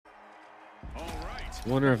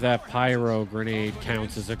Wonder if that pyro grenade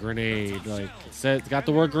counts as a grenade. Like, it says, it's got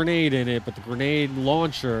the word grenade in it, but the grenade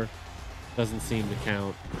launcher doesn't seem to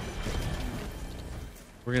count.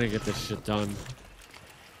 We're gonna get this shit done.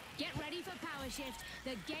 Get ready for power shift.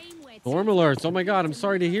 The game where Storm alerts. Oh my god, I'm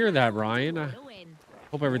sorry to hear that, Ryan. I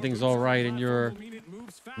hope everything's all right in your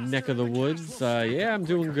neck of the woods. Yeah, I'm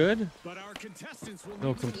doing good.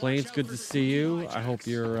 No complaints. Good to see you. I hope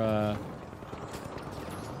you're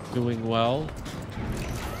doing well.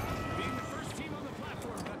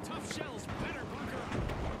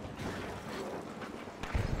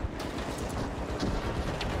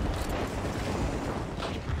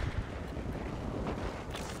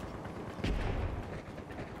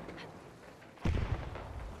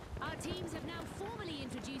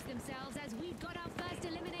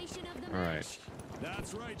 All right.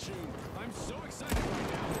 That's right, June. I'm so excited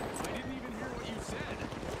right now. I didn't even hear what you said.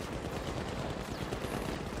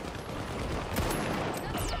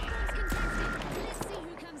 Let's see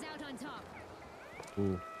who comes out on top.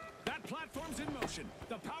 Ooh. That platform's in motion.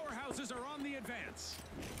 The powerhouses are on the advance.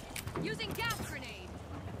 Using gas grenade.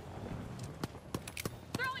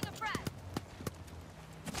 Throwing a frag.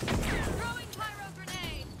 Throwing pyro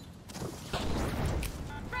grenade.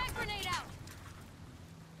 Frag grenade out.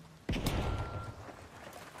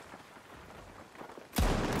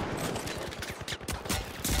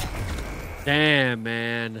 Damn,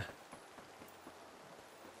 man.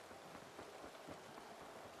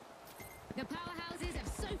 The powerhouses have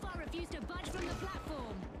so far refused to budge from the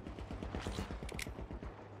platform.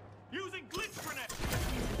 Using glitch grenade.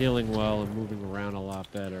 Healing well and moving around a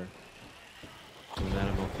lot better. So that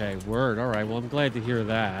I'm okay. Word. All right. Well, I'm glad to hear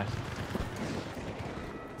that.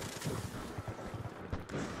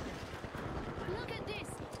 Look at this.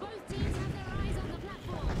 Both teams have their eyes on the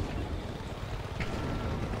platform.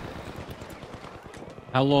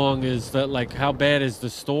 How long is that? Like, how bad is the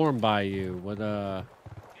storm by you? What,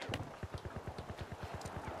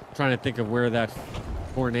 trying to think of where that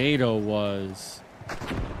tornado was.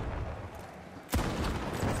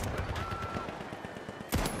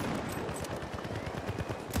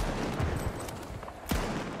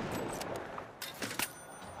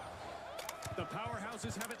 The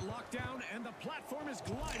powerhouses have it locked down, and the platform is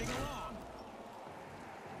gliding along.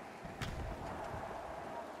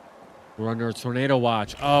 We're under a tornado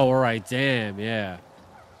watch. Oh, all right. Damn. Yeah.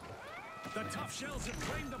 The tough shells have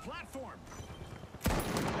claimed the platform.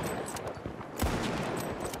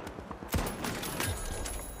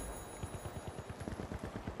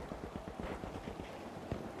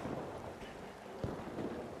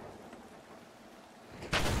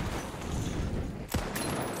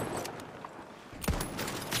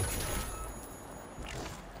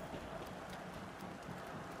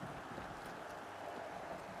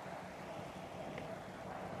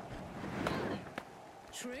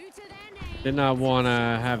 True to their name. Did not want to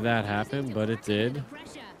have that happen, but it did.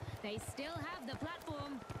 They still have the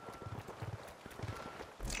platform.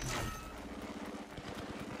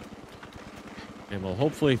 And well,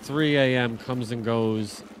 hopefully 3 a.m. comes and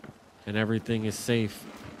goes and everything is safe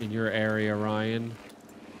in your area, Ryan.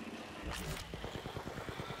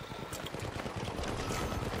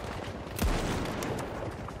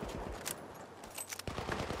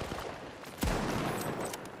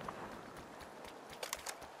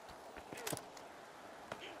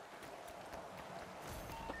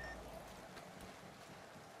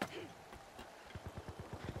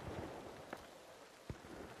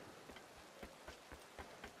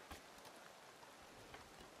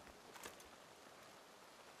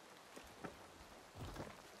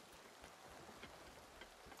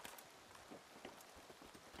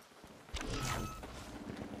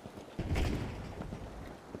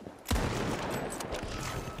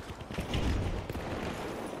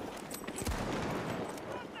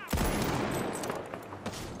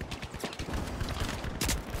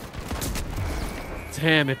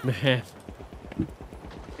 Damn it, man.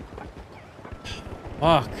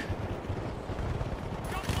 Fuck.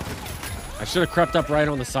 I should have crept up right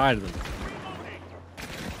on the side of them.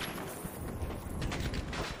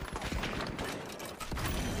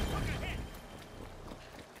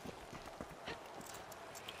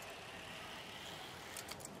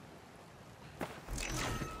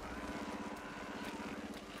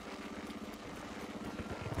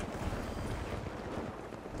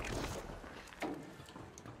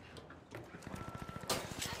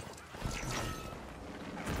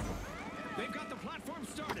 They've got the platform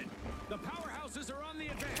started. The powerhouses are on the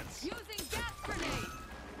advance. Using gas grenade.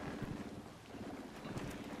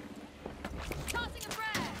 Tossing a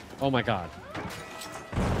frag. Oh my god.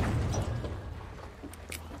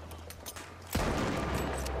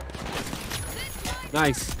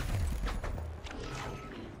 Nice.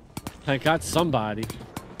 I got somebody.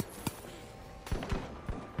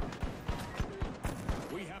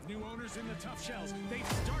 We have new owners in the tough shells.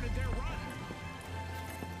 They've started their run.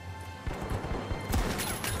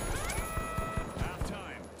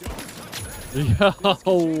 Halftime. Don't touch that.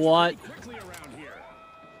 Yo, what? Quickly around here.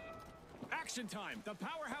 Action time. The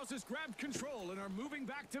powerhouses grabbed control and are moving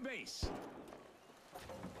back to base.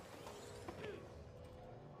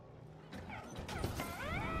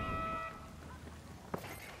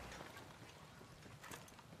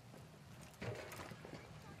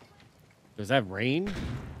 Does that rain?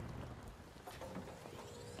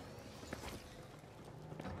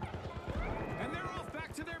 And they're off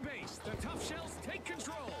back to their base. The tough shells take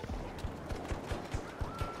control.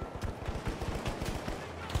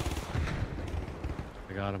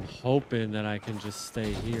 My God, I'm hoping that I can just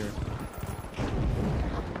stay here.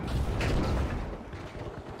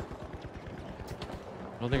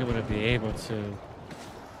 I don't think I'm gonna be able to.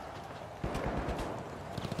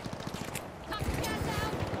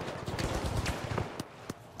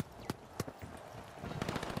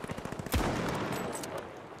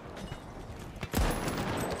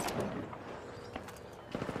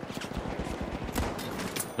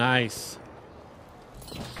 Nice.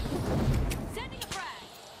 Sending a frag.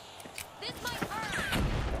 This might hurt.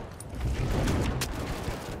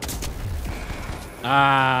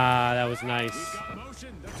 Ah, that was nice. We've got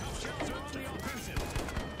motion. The tough shells are on the offensive.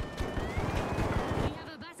 We have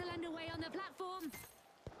a battle underway on the platform.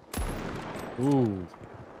 Ooh.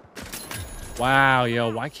 Wow, yo,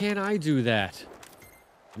 why can't I do that?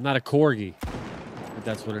 I'm not a corgi. If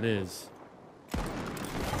that's what it is.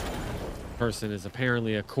 Person is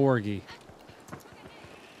apparently a corgi.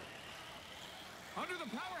 Under the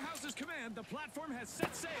powerhouse's command, the platform has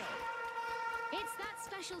set sail. It's that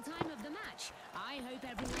special time of the match. I hope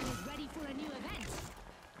everyone is ready for a new event.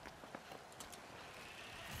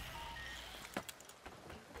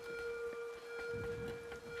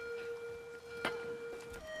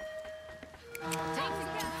 Takes a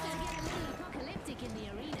step to get a little apocalyptic in the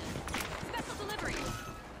arena. Special delivery.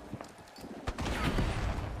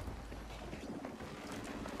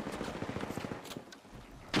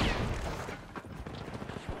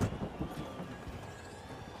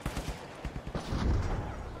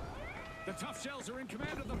 The tough shells are in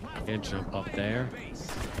command of the platform. Can't jump up there.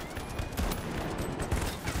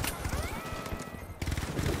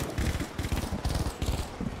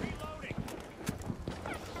 Reloading.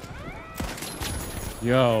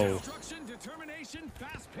 Yo. Destruction, determination,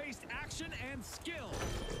 fast-paced action, and skill.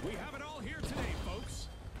 We have it all here today, folks.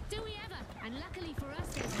 Do we ever? And luckily for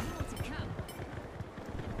us, there's more to come.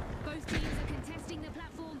 Both teams are contesting the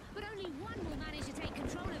platform, but only one will manage to take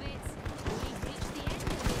control of it. We've reached the end of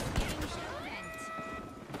this game show event.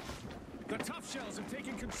 The tough shells have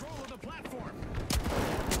taken control of the platform.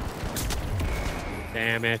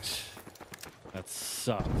 Damn it. That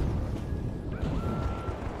sucked.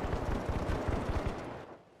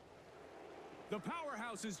 The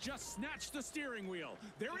powerhouses just snatched the steering wheel.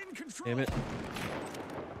 They're in control. Damn it.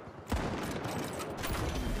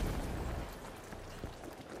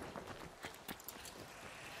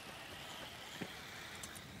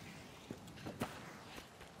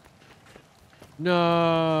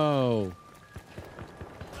 No.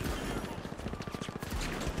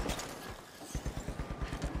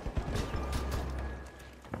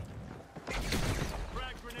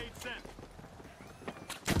 Frag grenade sent.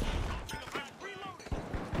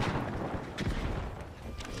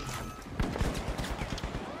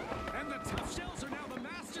 And the tough shells are now the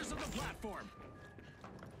masters of the platform.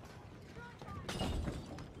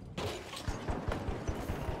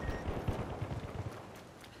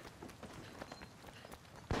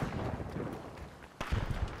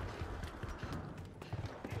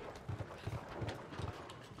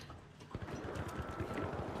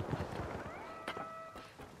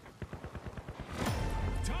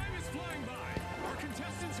 Time is flying by. Our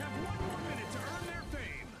contestants have one more minute to earn their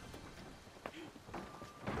fame.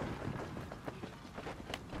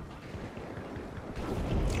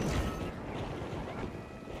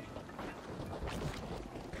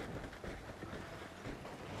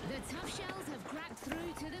 The tough shells have cracked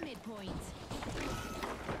through to the midpoint.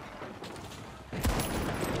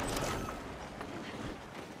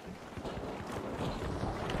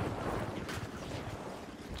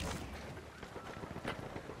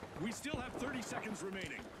 We still have 30 seconds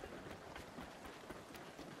remaining.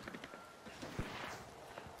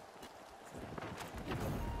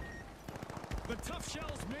 The tough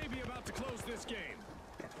shells may be about to close this game.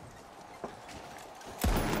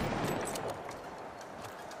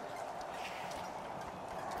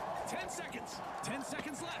 10 seconds. 10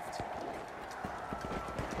 seconds left.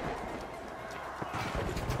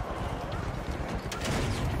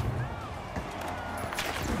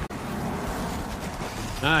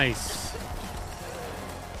 Nice.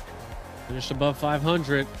 Finished above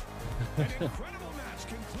 500. An incredible match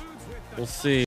concludes with the We'll see.